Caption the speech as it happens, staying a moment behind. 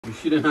You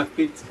shouldn't have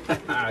picked.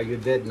 You're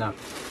dead now.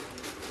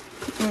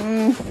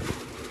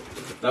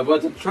 That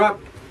was a trap.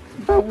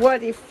 But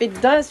what if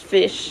it does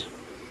fish?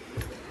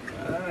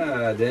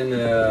 Then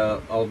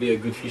I'll be a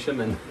good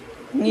fisherman.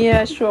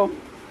 Yeah, sure.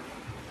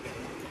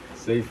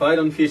 So if I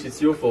don't fish,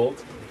 it's your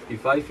fault.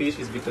 If I fish,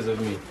 it's because of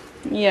me.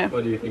 Yeah.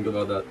 What do you think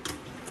about that?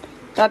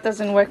 That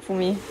doesn't work for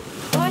me.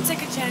 Oh,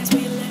 take a chance,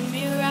 will you let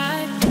me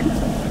ride?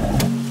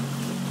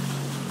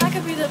 I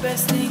could be the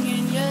best thing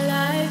in your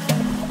life.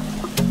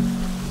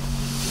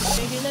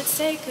 Baby, let's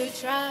take a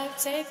drive,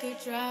 take a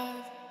drive.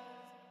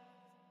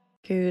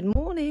 Good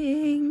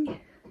morning.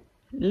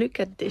 Look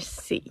at this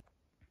sea.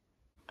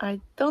 I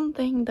don't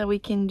think that we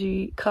can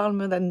do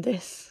calmer than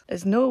this.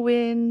 There's no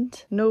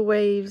wind, no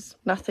waves,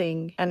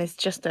 nothing, and it's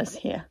just us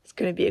here. It's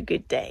going to be a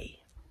good day.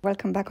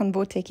 Welcome back on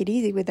board Take It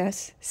Easy with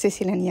us,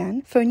 Cecile and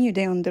Jan, for a new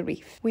day on the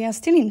reef. We are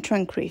still in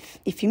Trunk Reef.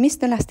 If you missed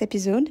the last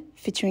episode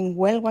featuring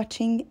whale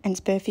watching and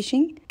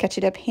spearfishing, catch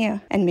it up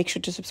here and make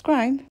sure to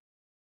subscribe.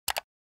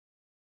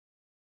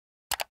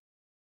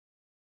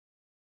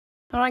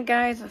 Alright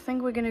guys, I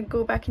think we're gonna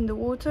go back in the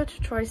water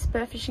to try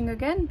spearfishing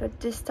again,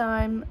 but this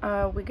time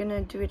we're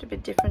gonna do it a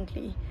bit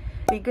differently.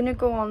 We're gonna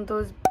go on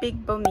those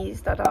big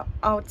bummies that are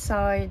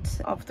outside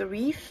of the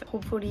reef.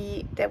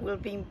 Hopefully there will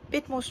be a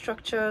bit more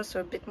structure,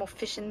 so a bit more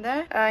fish in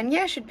there. And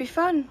yeah, it should be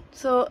fun.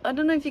 So I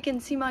don't know if you can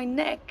see my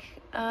neck.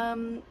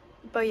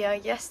 But yeah,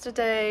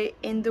 yesterday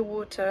in the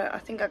water, I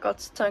think I got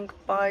stung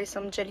by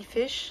some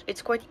jellyfish.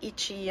 It's quite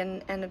itchy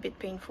and a bit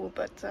painful,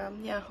 but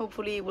yeah,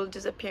 hopefully it will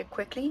disappear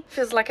quickly.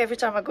 Feels like every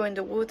time I go in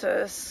the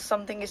water,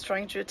 something is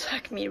trying to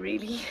attack me,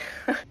 really.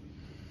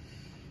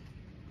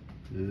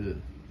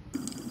 I'm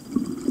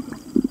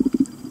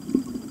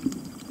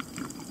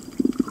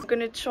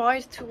gonna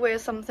try to wear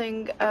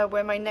something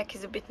where my neck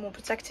is a bit more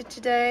protected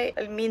today.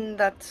 It'll mean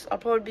that I'll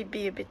probably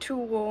be a bit too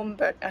warm,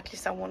 but at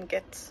least I won't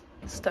get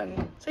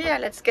stung. So yeah,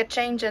 let's get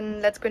changed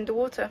and let's go in the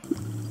water.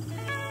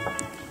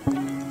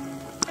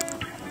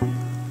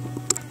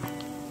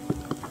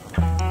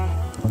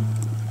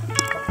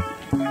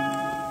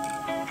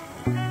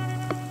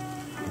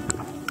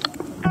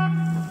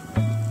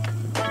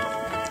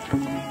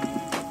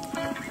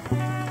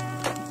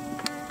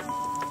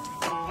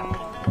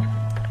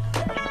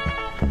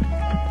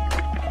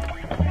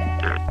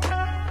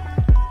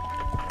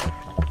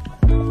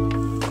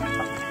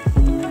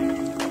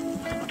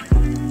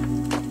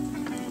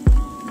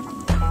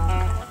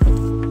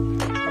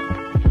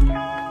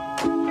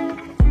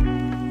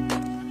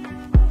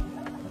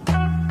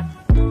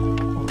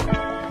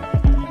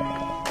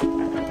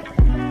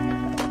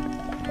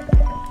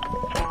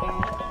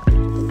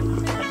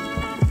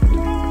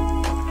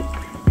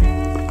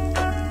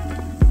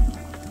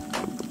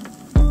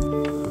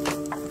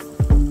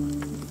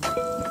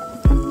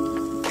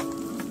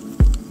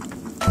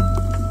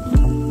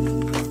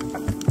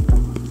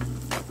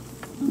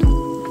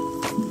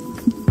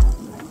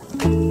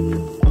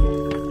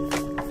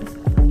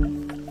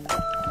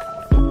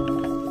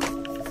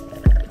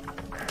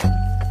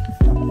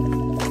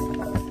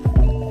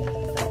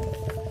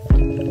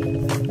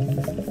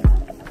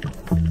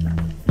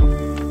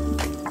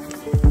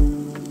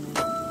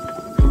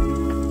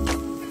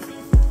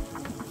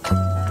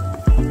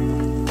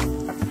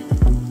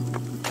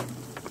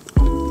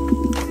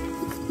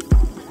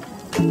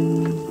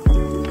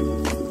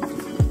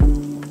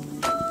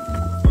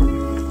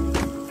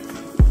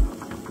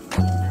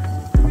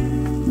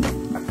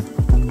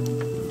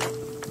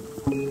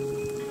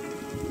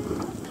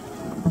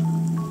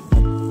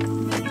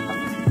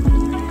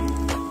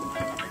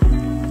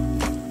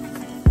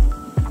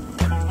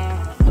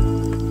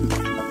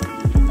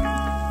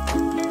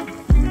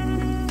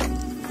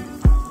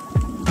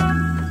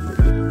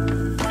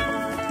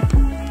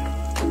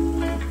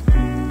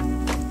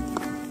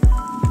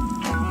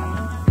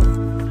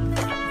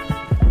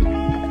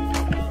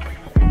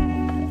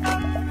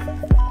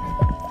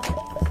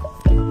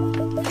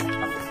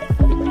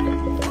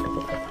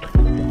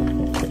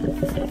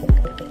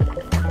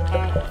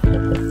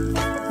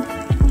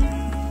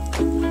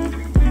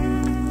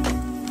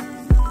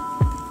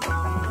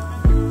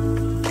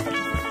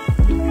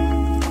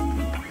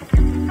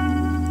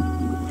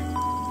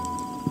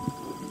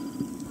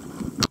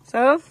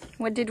 So,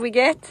 what did we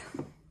get?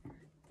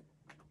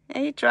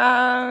 A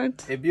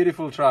trout. A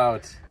beautiful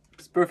trout.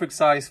 It's perfect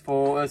size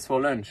for us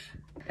for lunch.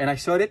 And I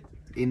shot it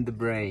in the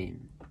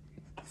brain.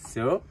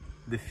 So,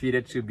 the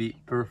feeder should be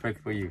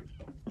perfect for you.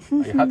 Are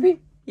you happy?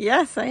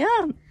 Yes, I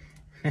am.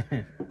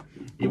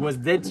 It was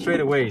dead straight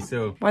away,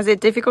 so... Was it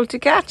difficult to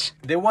catch?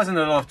 There wasn't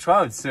a lot of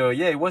trout, so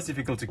yeah, it was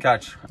difficult to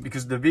catch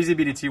because the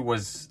visibility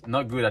was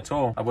not good at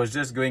all. I was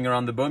just going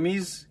around the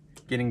bummies,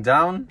 getting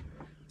down,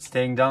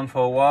 staying down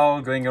for a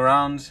while, going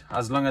around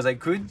as long as I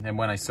could. And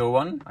when I saw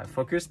one, I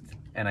focused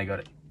and I got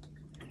it.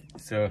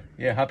 So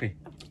yeah, happy.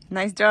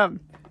 Nice job.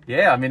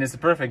 Yeah, I mean, it's a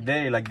perfect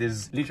day. Like,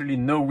 there's literally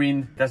no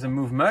wind, doesn't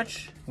move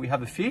much. We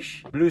have a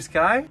fish, blue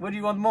sky. What do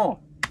you want more?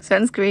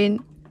 Sunscreen.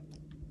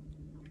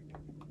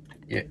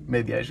 Yeah,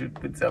 maybe I should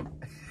put some.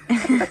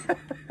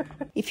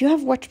 If you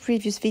have watched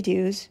previous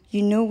videos,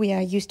 you know we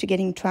are used to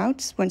getting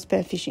trouts when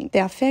spearfishing. They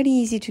are fairly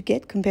easy to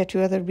get compared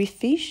to other reef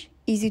fish,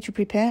 easy to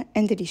prepare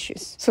and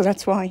delicious. So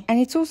that's why. And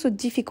it's also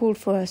difficult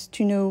for us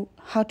to know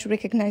how to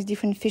recognize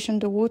different fish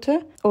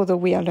underwater, although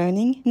we are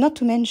learning. Not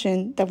to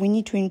mention that we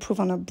need to improve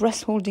on our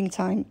breast holding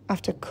time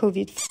after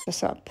COVID f***ed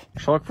us up.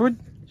 Shark food?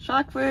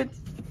 Shark food.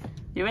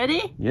 You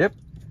ready? Yep.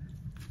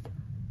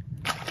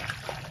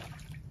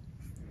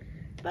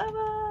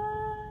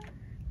 Bye-bye.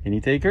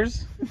 Any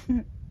takers?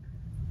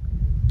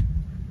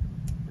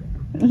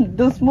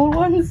 Those small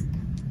ones?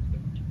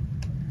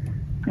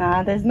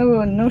 Nah, there's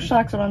no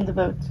sharks around the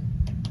boat.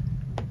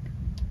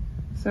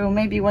 So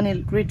maybe when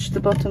it reaches the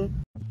bottom.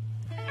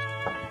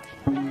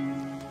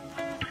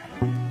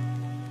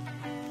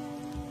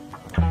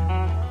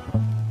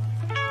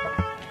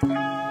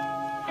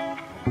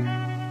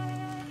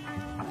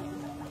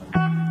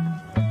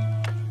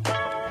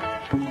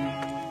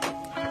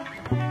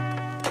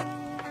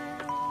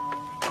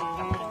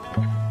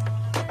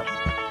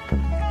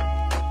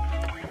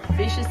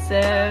 Fish is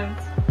served.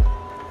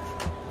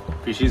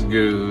 Fish is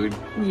good.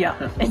 Yeah,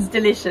 it's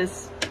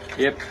delicious.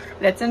 Yep.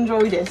 Let's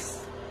enjoy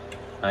this.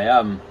 I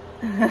am.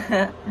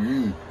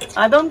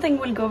 I don't think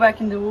we'll go back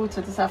in the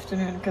water this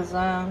afternoon because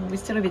we're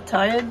still a bit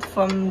tired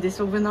from this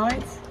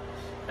overnight.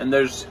 And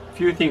there's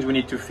few things we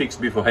need to fix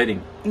before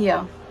heading.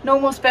 Yeah. No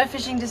more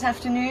spearfishing this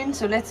afternoon,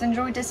 so let's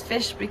enjoy this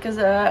fish because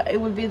it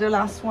will be the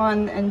last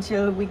one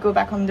until we go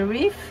back on the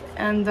reef.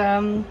 And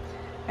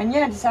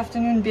yeah, this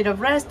afternoon a bit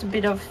of rest, a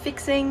bit of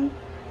fixing.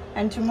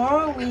 And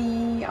tomorrow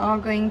we are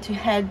going to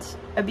head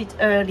a bit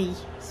early,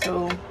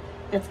 so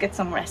let's get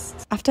some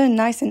rest. After a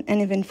nice and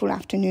uneventful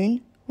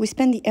afternoon, we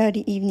spent the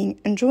early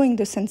evening enjoying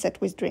the sunset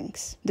with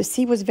drinks. The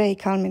sea was very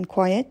calm and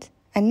quiet,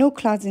 and no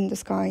clouds in the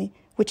sky,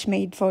 which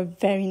made for a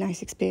very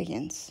nice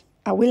experience.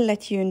 I will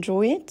let you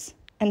enjoy it,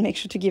 and make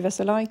sure to give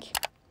us a like.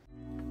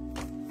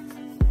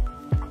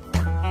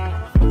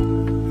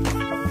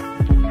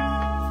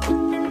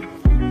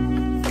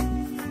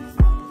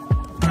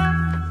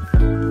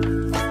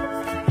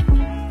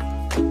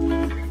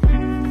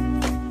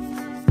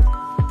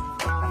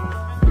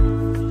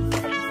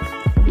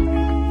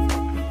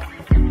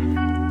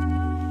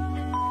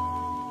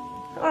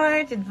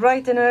 Alright, it's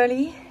bright and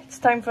early. It's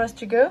time for us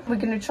to go. We're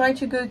going to try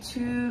to go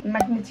to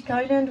Magnetic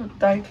Island or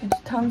directly to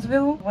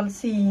Townsville. We'll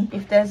see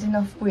if there's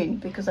enough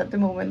wind because at the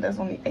moment there's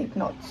only 8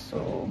 knots,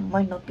 so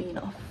might not be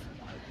enough.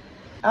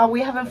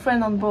 We have a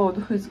friend on board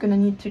who's going to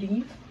need to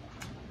leave.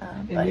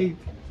 Indeed.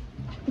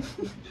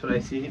 Should I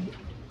see him?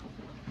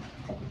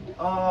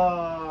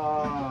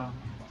 Oh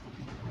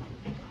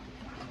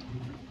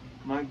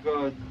my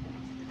god.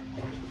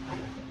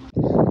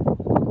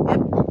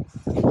 Yep,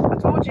 I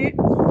told you.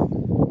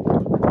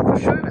 For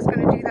sure it was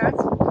going to do that.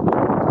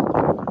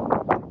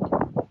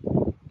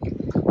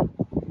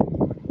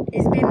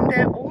 He's been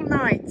there all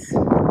night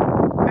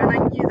and I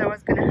knew that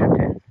was going to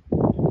happen.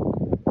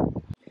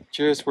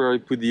 Just where I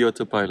put the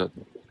autopilot.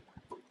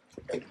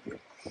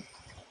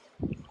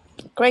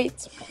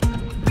 Great.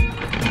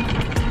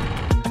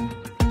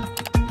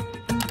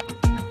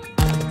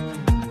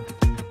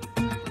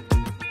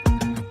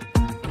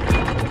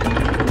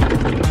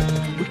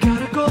 We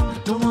gotta go,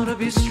 don't wanna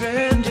be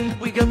stranded.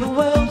 We got the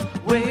world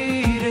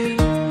waiting.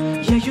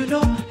 Yeah, you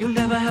know, you'll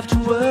never have to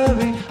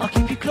worry. I'll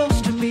keep you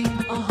close to me.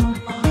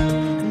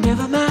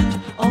 Never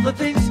mind all the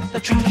things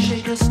that try to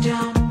shake us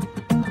down.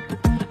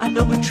 I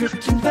know we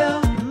tripped and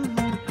fell.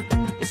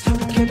 It's time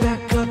to get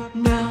back up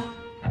now.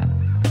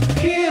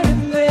 Here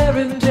and there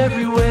and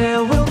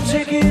everywhere, we'll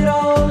take it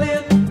all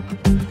in.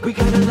 We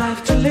got a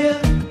life to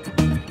live.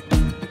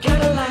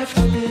 Got a life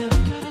to live.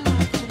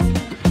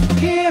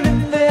 Here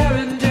and there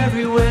and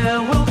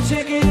everywhere, we'll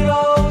take it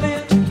all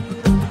in.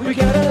 We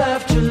got a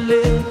life to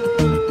live.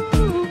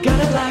 Got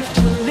a life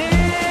to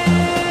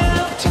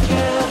live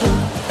together.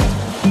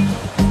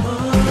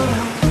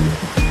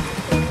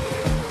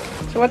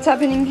 So what's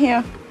happening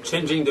here?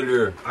 Changing the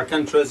lure. I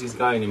can't trust this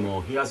guy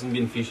anymore. He hasn't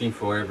been fishing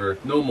forever.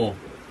 No more.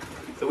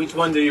 So which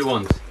one do you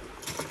want?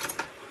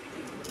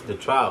 The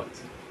trout.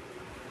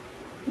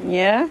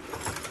 Yeah.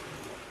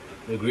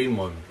 The green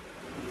one.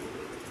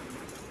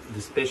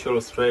 The special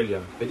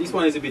Australia. But this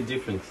one is a bit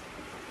different.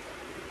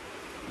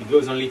 It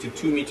goes only to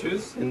 2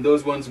 meters and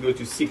those ones go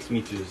to 6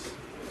 meters.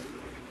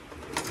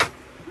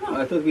 Oh,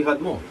 I thought we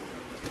had more.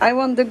 I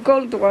want the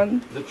gold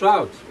one. The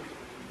trout.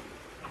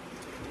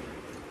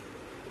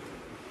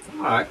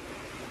 Alright.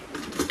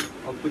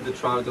 I'll put the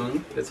trout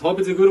on. Let's hope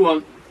it's a good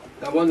one.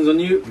 That one's on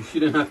you. You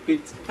shouldn't have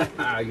picked.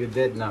 You're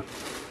dead now.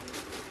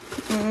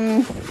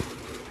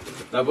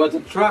 That was a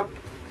trap.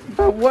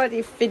 But what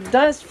if it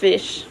does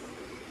fish?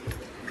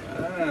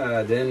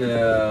 Then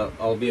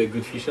I'll be a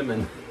good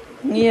fisherman.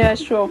 Yeah,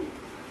 sure.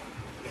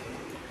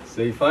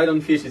 So if I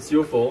don't fish, it's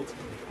your fault.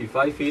 If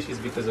I fish, it's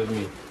because of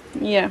me.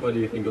 Yeah. What do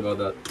you think about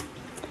that?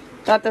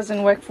 That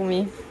doesn't work for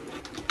me.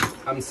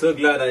 I'm so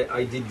glad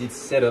I did this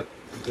setup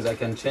because I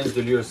can change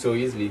the lure so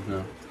easily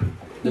now.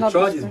 The Not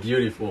trout this is one.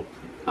 beautiful.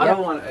 I Yeah.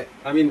 don't want.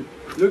 I mean,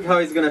 look how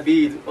it's gonna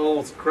be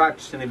all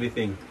scratched and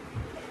everything.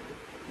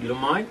 You don't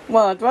mind?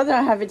 Well, I'd rather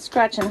have it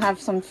scratch and have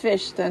some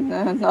fish than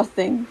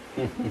nothing.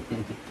 Here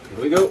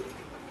we go.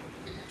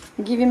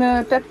 Give him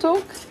a pep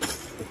talk?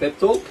 A pep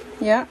talk?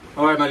 Yeah.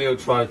 Alright, my little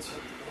trout.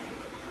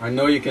 I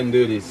know you can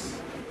do this.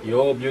 You're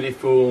all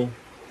beautiful.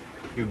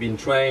 You've been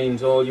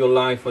trained all your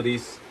life for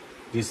this.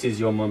 This is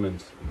your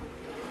moment.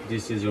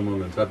 This is your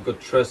moment. I've got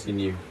trust in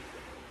you.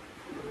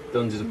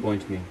 Don't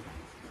disappoint me.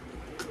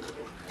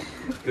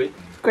 Good?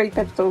 Great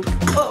pep talk.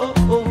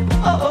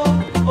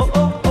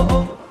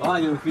 Ah,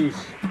 you fish.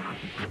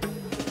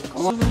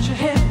 So raise your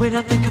head when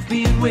I think of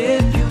being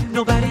with you.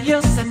 Nobody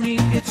else I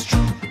need, it's true.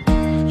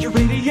 You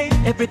radiate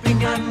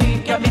everything I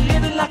need. Got me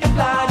living like a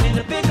fly in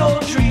a big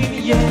old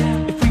dream,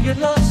 yeah. If we get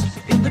lost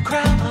in the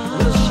crowd,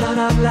 we'll shout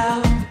out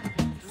loud.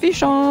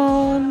 Fish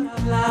on!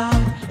 Out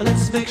loud.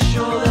 Let's make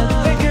sure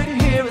that they can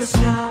hear us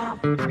now.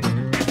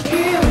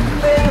 Here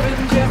and there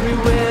and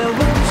everywhere,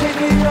 we'll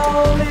take it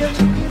all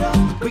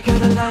in. We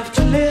got a life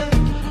to live.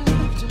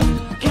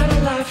 Got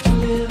a life to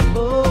live.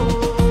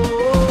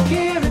 Oh,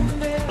 here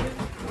and there.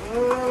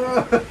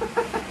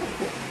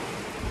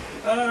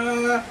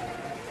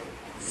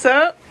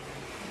 So,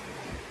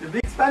 The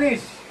big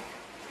Spanish.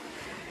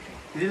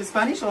 Is it a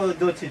Spanish or a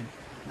dotted?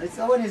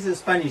 That one is a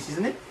Spanish,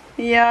 isn't it?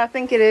 yeah, I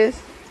think it is.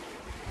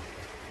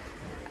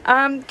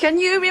 Can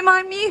you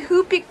remind me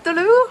who picked the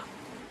lure?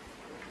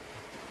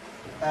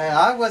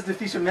 I was the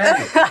fisherman.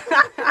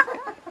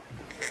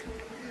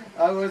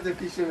 I was the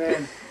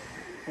fisherman.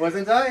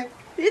 Wasn't I?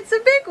 It's a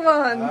big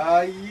one.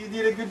 You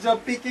did a good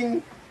job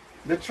picking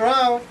the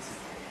trout.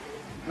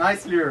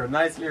 Nice lure,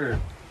 nice lure.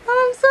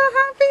 I'm so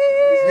happy.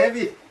 It's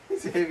heavy,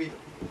 it's heavy.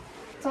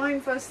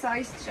 Time for a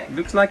size check.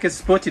 Looks like a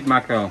spotted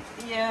mackerel.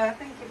 Yeah, I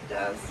think it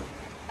does.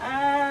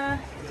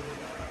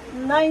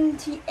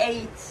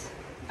 98,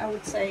 I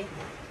would say.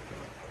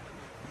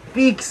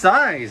 Big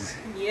size.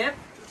 Yep.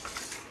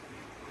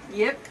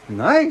 Yep.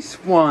 Nice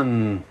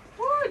one.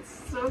 Oh,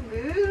 it's so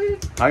good.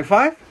 High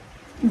five.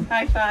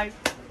 High five.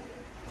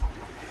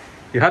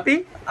 You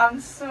happy? I'm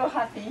so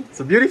happy. It's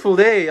a beautiful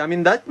day. I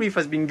mean, that reef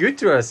has been good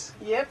to us.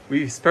 Yep.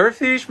 We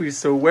spearfish, we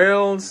saw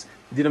whales,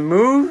 didn't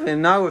move,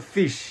 and now a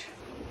fish.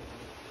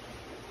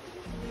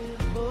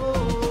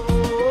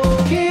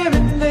 Here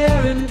and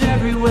there and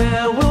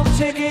everywhere, we'll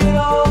take it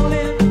all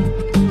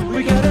in.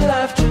 We got a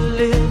life to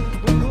live.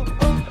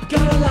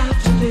 Got a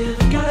life to live.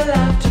 Got a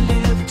life to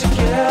live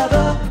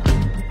together.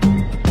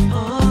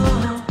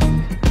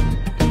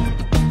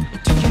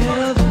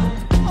 Together.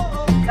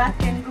 That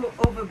can go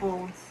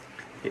overboard.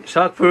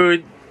 Shark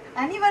food.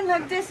 And even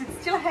like this,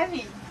 it's still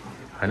heavy.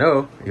 I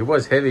know, it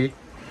was heavy.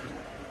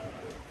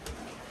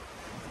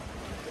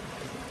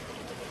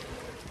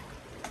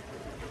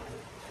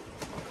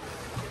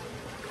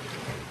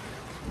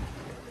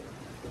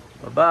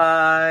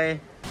 Bye-bye.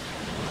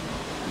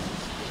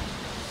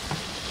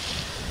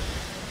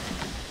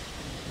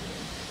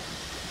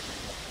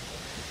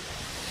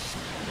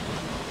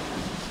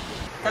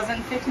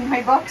 Doesn't fit in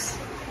my box.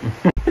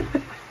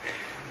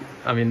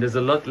 I mean, there's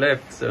a lot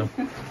left, so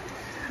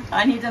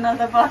I need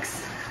another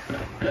box.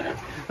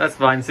 that's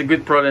fine. It's a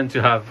good problem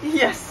to have.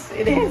 Yes,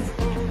 it is.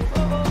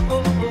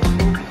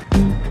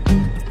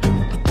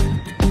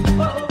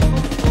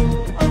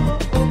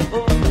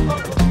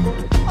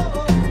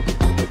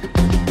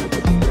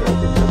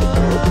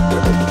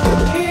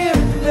 Here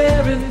and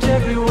there and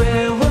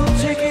everywhere, we'll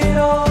take it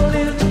all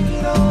in.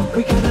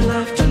 We got a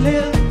life to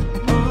live.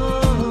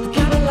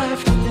 Got a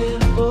life to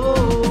live.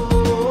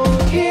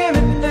 Oh, here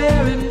and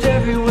there and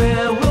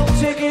everywhere, we'll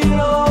take it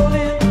all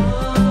in.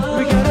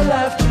 We got a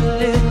life to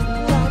live.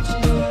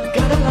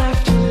 Got a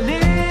life to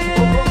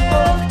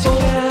live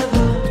together.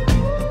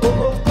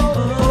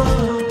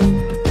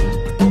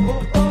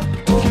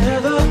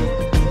 Together.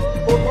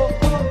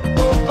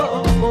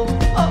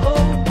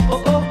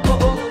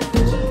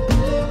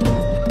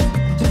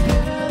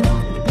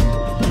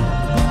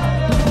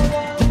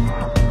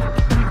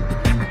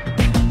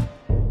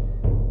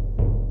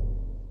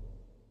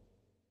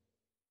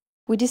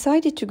 We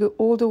decided to go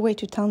all the way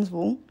to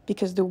Townsville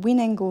because the wind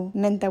angle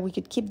meant that we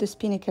could keep the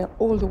spinnaker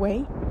all the way,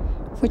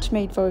 which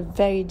made for a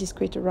very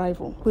discreet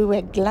arrival. We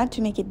were glad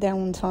to make it there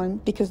on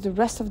time because the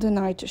rest of the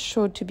night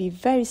showed to be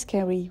very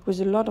scary with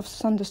a lot of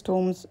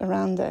thunderstorms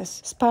around us,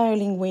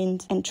 spiraling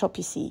wind and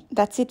choppy sea.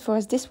 That's it for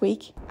us this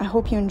week. I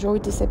hope you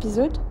enjoyed this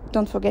episode.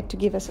 Don't forget to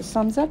give us a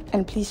thumbs up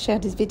and please share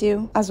this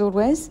video. As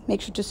always,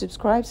 make sure to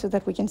subscribe so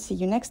that we can see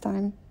you next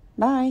time.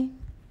 Bye!